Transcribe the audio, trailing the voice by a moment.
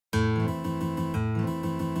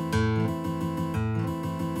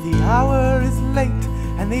The hour is late,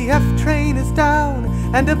 and the F-train is down,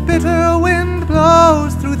 and a bitter wind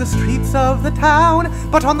blows through the streets of the town.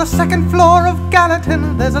 But on the second floor of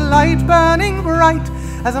Gallatin there's a light burning bright,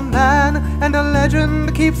 as a man and a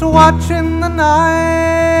legend keeps watch in the night.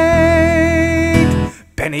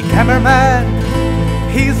 Benny Gammerman,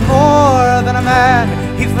 he's more than a man.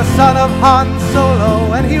 He's the son of Han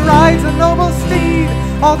Solo, and he rides a noble steed.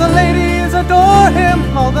 All the ladies adore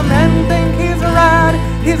him, all the men think he's rad.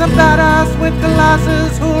 He's a badass with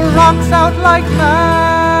glasses who rocks out like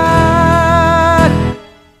mad.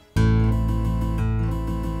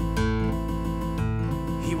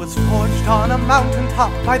 He was forged on a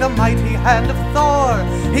mountaintop by the mighty hand of Thor.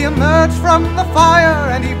 He emerged from the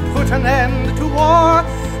fire and he put an end to war.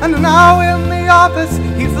 And now in the office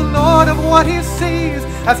he's the lord of what he sees,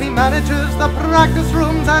 as he manages the practice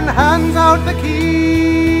rooms and hands out the keys.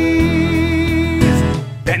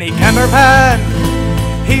 Benny Gammerman,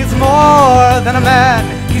 he's more than a man.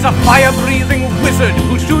 He's a fire-breathing wizard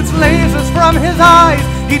who shoots lasers from his eyes.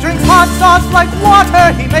 He drinks hot sauce like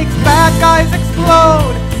water, he makes bad guys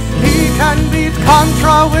explode. He can beat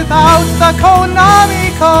Contra without the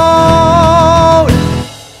Konami code.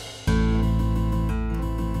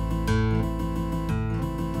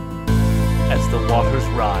 As the waters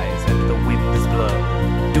rise and the winds blow,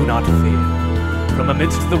 do not fear. From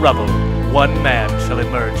amidst the rubble, one man shall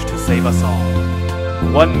emerge to save us all.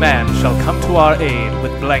 One man shall come to our aid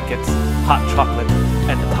with blankets, hot chocolate,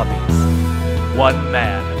 and puppies. One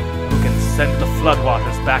man who can send the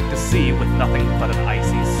floodwaters back to sea with nothing but an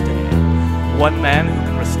icy stare. One man who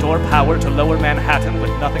can restore power to Lower Manhattan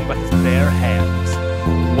with nothing but his bare hands.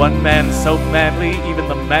 One man so manly, even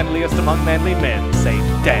the manliest among manly men say,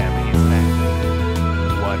 damn, he's manly.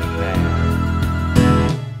 One man.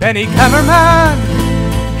 Benny Gammerman,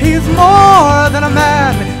 he's more than a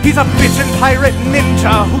man. He's a bitchin' pirate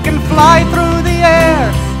ninja who can fly through the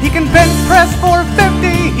air. He can bench press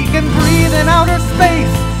 450, he can breathe in outer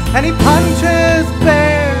space, and he punches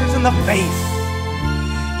bears in the face.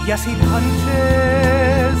 Yes, he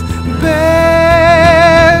punches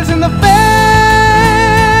bears in the face.